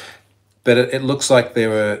 But it looks like there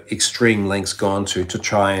were extreme lengths gone to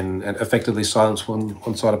try and effectively silence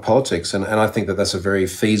one side of politics. And I think that's a very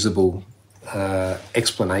feasible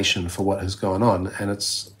explanation for what has gone on. And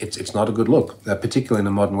it's not a good look, particularly in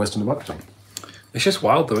a modern Western democracy. It's just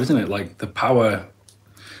wild though, isn't it? Like the power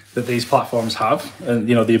that these platforms have and,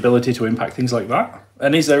 the ability to impact things like that.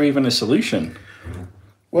 And is there even a solution?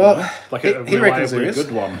 Well, like a he reckons there is.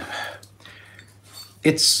 Good one.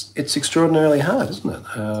 It's extraordinarily hard, isn't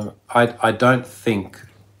it? I don't think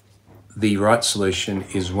the right solution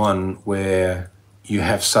is one where you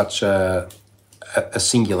have such a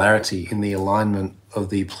singularity in the alignment of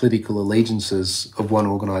the political allegiances of one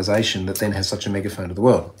organisation that then has such a megaphone to the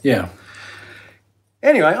world. Yeah.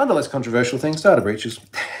 Anyway, on to less controversial things, data breaches.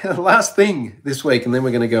 Last thing this week, and then we're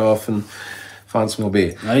going to go off and find some more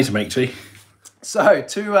beer. I need to make tea. So,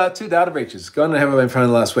 two data breaches gone and have been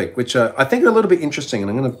found last week, which I think are a little bit interesting, and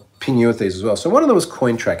I'm going to pin you with these as well. So one of them was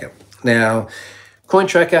CoinTracker. Now,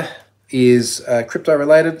 CoinTracker is crypto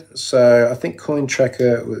related, so I think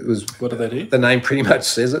CoinTracker was... What do they do? The name pretty much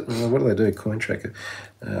says it. What do they do, CoinTracker?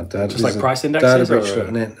 Just like price indexes?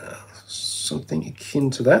 Databreach.net. Something akin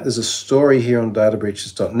to that. There's a story here on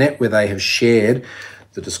databreaches.net where they have shared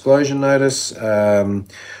the disclosure notice.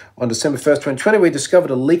 On December 1st, 2020, we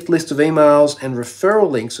discovered a leaked list of emails and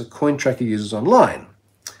referral links of CoinTracker users online.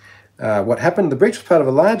 What happened? The breach was part of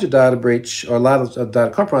a larger data breach or a larger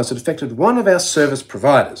data compromise that affected one of our service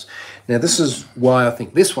providers. Now, this is why I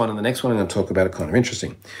think this one and the next one I'm going to talk about are kind of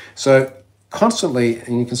interesting. So, constantly,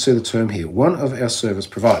 and you can see the term here, one of our service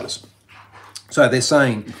providers. So, they're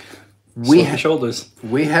saying... We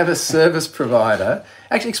have a service provider.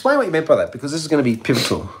 Actually, explain what you meant by that, because this is going to be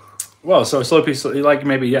pivotal. Well, so slopey, like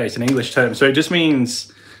maybe, it's an English term. So it just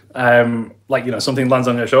means, something lands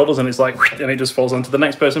on your shoulders and it's like, and it just falls onto the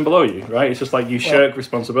next person below you, right? It's just like you shirk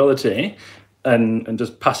responsibility and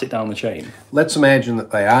just pass it down the chain. Let's imagine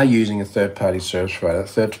that they are using a third-party service provider. The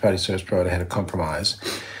third-party service provider had a compromise.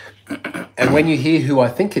 And when you hear who I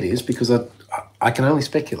think it is, because I can only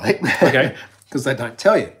speculate, okay, because they don't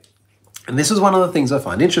tell you. And this is one of the things I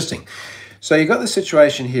find interesting. So you've got this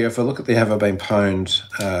situation here. If I look at the Have I Been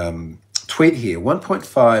Pwned tweet here,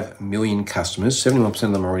 1.5 million customers, 71%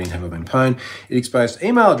 of them already in Have I Been Pwned. It exposed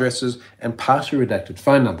email addresses and partially redacted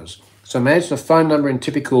phone numbers. So imagine a phone number in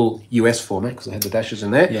typical US format, because I had the dashes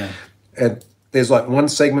in there. Yeah. And there's like one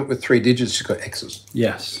segment with 3 digits, you've got X's.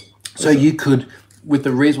 Yes. So you could... with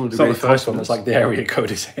the reasonable degree of confidence. It's not the first one, it's like the area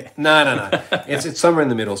code, is it? No. It's somewhere in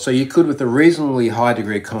the middle. So you could, with a reasonably high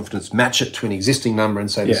degree of confidence, match it to an existing number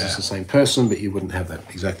and say this is the same person, but you wouldn't have that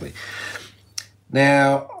exactly.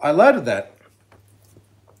 Now, I loaded that,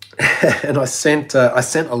 and I sent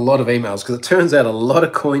a lot of emails because it turns out a lot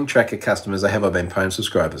of CoinTracker customers are Have I Been Pwned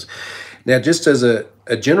subscribers. Now, just as a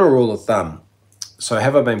general rule of thumb, so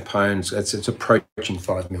Have I Been Pwned, it's approaching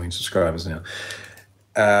 5 million subscribers now.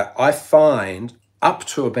 I find up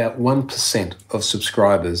to about 1% of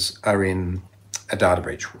subscribers are in a data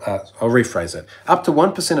breach. I'll rephrase that. Up to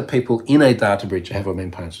 1% of people in a data breach have I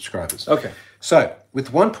been paying subscribers. Okay. So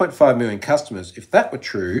with 1.5 million customers, if that were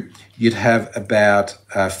true, you'd have about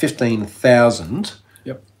 15,000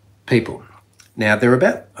 people. Now, they're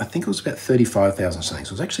about, I think it was about 35,000 something. So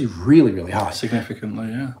it was actually really, really high. Significantly,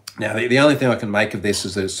 yeah. Now, the only thing I can make of this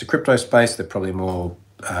is that it's the crypto space. They're probably more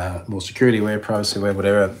security aware, privacy aware,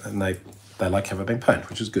 whatever, and they like Have I Been Pwned,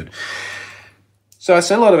 which is good. So I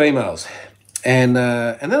sent a lot of emails, and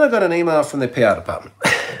then I got an email from their PR department.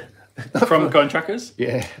 From CoinTrackers?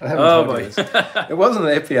 Yeah, I haven't told you this. It wasn't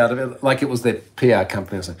their PR department, like it was their PR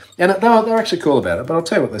company or something. And they're actually cool about it, but I'll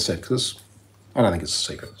tell you what they said, because I don't think it's a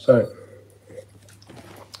secret. So,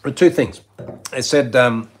 two things. They said,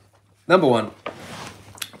 number one,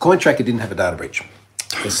 CoinTracker didn't have a data breach.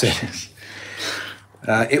 They said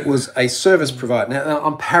it was a service provider. Now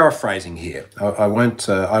I'm paraphrasing here. I won't.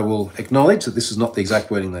 I will acknowledge that this is not the exact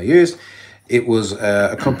wording they used. It was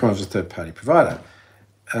a compromise with a third-party provider.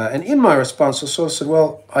 And in my response, I sort of said,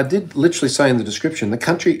 well, I did literally say in the description, the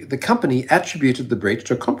company attributed the breach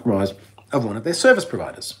to a compromise of one of their service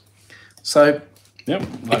providers. So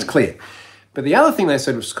it's clear. But the other thing they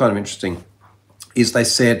said, which was kind of interesting, is they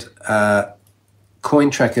said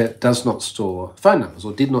CoinTracker does not store phone numbers,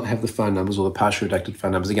 or did not have the phone numbers or the partially redacted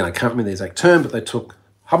phone numbers. Again, I can't remember the exact term, but they took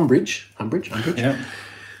umbrage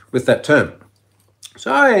with that term.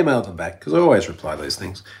 So I emailed them back, because I always reply to these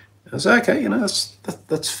things. I said, okay,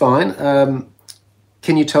 that's fine.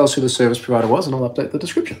 Can you tell us who the service provider was, and I'll update the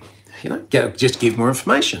description. Just give more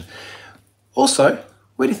information. Also,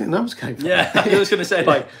 where do you think the numbers came from? Yeah, I was going to say,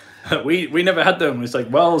 like, we never had them. It's like,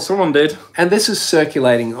 well, someone did. And this is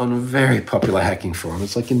circulating on a very popular hacking forum.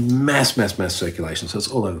 It's like in mass circulation, so it's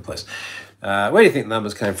all over the place. Where do you think the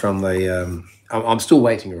numbers came from? I'm still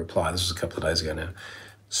waiting a reply. This was a couple of days ago now.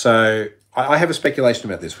 So I have a speculation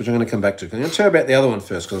about this, which I'm going to come back to. I'm going to tell you about the other one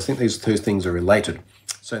first, because I think these two things are related.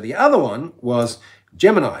 So the other one was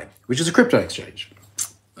Gemini, which is a crypto exchange.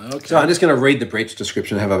 Okay. So I'm just going to read the breach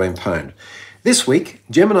description, Have I Been Pwned. This week,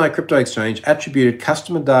 Gemini Crypto Exchange attributed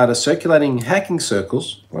customer data circulating in hacking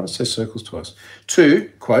circles, why did I say circles twice, to,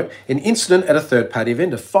 quote, an incident at a third-party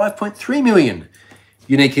vendor. 5.3 million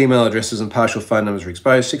unique email addresses and partial phone numbers were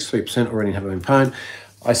exposed. 63% already have been pwned.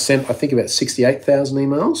 I sent, I think, about 68,000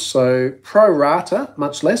 emails. So pro rata,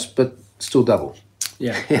 much less, but still double.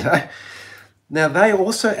 Yeah. Now, they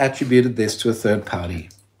also attributed this to a third-party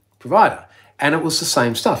provider. And it was the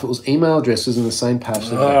same stuff. It was email addresses and the same partial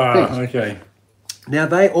things. Okay. Now,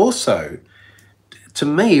 they also, to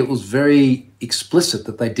me, it was very explicit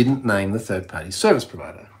that they didn't name the third-party service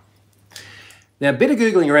provider. Now, a bit of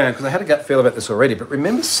Googling around, because I had a gut feel about this already, but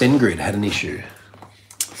remember SendGrid had an issue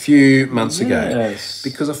a few months ago. Yes.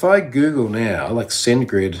 Because if I Google now, like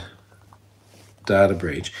SendGrid data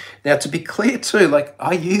breach, now to be clear too, like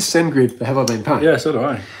I use SendGrid for Have I Been Pwned? Yeah, so do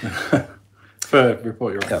I. For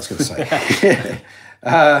report your I was going to say.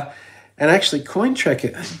 And actually,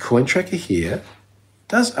 CoinTracker here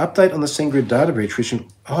does update on the SendGrid data breach, which,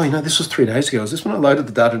 this was 3 days ago. Is this when I loaded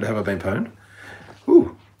the data into Have I Been Pwned?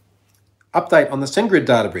 Ooh. Update on the SendGrid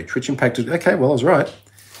data breach, which impacted, okay, well, I was right.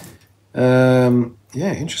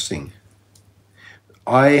 Yeah, interesting.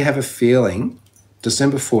 I have a feeling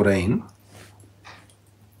December 14,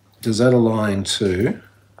 does that align to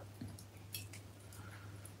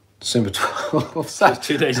December 12th? So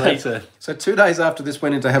 2 days later. So 2 days after this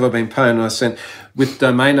went into Have I Been Pwned, and I sent, with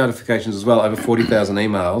domain notifications as well, over 40,000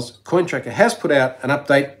 emails. CoinTracker has put out an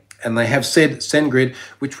update, and they have said SendGrid,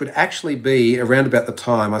 which would actually be around about the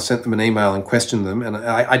time I sent them an email and questioned them. And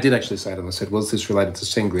I did actually say to them, I said, was this related to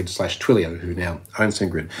SendGrid/Twilio, who now owns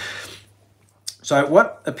SendGrid? So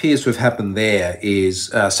what appears to have happened there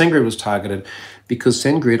is SendGrid was targeted because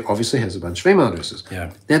SendGrid obviously has a bunch of email addresses.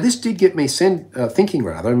 Yeah. Now, this did get me thinking,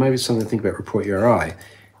 and maybe it's something to think about Report URI.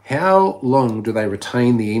 How long do they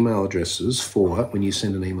retain the email addresses for when you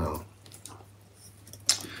send an email?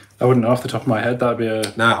 I wouldn't know off the top of my head. That'd be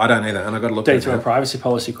a No, I don't either, and I've got to look at data and privacy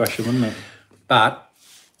policy question, wouldn't it? But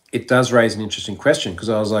it does raise an interesting question, because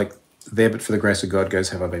I was like, there but for the grace of God goes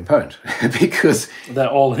Have I Been Pwned? Because they're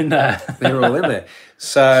all in there. they're all in there.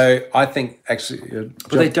 So I think actually...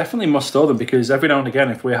 but they definitely must store them, because every now and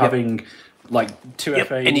again, if we're having like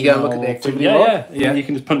 2FA and you go and look at the activity log, log. you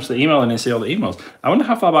can just punch the email in and see all the emails. I wonder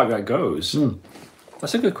how far back that goes.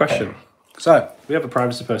 That's a good question. So We have a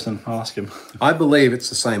privacy person. I'll ask him. I believe it's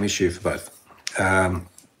the same issue for both. And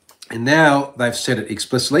now they've said it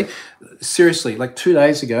explicitly. Seriously, like 2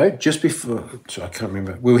 days ago, just before, I can't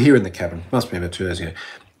remember, we were here in the cabin, must be about 2 days ago,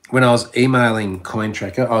 when I was emailing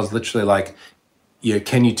CoinTracker, I was literally like,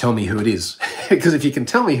 can you tell me who it is? Because if you can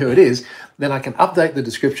tell me who it is, then I can update the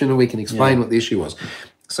description and we can explain what the issue was.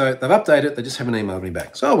 So they've updated it, they just haven't emailed me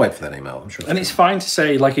back. So I'll wait for that email, I'm sure. And it's fine to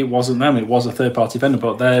say like it wasn't them, it was a third-party vendor,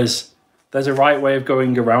 but there's a right way of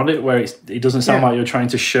going around it where it doesn't sound like you're trying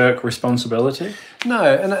to shirk responsibility. No,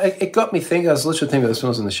 and it got me thinking. I was literally thinking about this when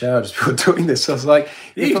I was in the shower just before doing this. I was like,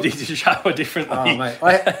 You need to shower differently. oh, mate,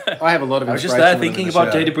 I have a lot of I was just inspiration there when I'm in thinking the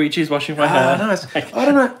about shower. data breaches, washing my hair. Nice. I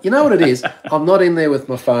don't know. You know what it is? I'm not in there with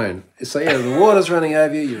my phone. So the water's running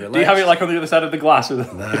over you. You're relaxed. Do you have it like on the other side of the glass?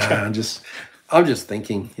 Nah, I'm just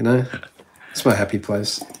thinking. It's my happy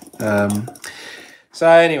place. So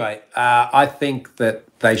anyway, I think that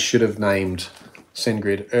they should have named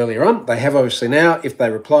SendGrid earlier on. They have obviously now. If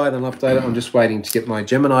they reply, then I'll update it. I'm just waiting to get my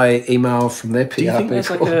Gemini email from their PR Do you think there's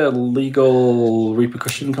people. like a legal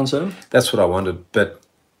repercussion concern? That's what I wondered. But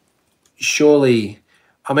surely,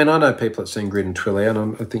 I mean, I know people at SendGrid and Twilio,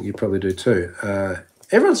 and I think you probably do too.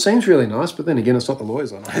 Everyone seems really nice, but then again, it's not the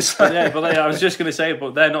lawyers I know. So. Yeah, but I was just going to say,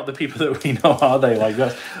 but they're not the people that we know, are they? Like,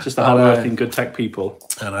 that's just the hardworking, good tech people.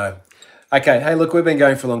 I know. Okay, hey, look, we've been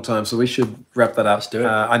going for a long time, so we should wrap that up. Let's do it.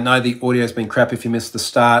 I know the audio's been crap. If you missed the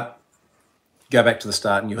start, go back to the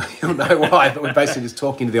start and you'll know why. But we're basically just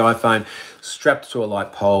talking to the iPhone strapped to a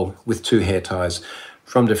light pole with 2 hair ties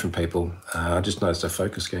from different people. I just noticed a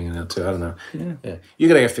focus going in there too. I don't know. Yeah. You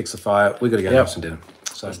got to go fix the fire. We got to go have some dinner.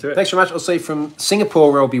 So Let's do it. Thanks very much. I'll see you from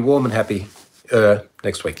Singapore, where I'll be warm and happy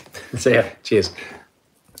next week. See ya. Cheers.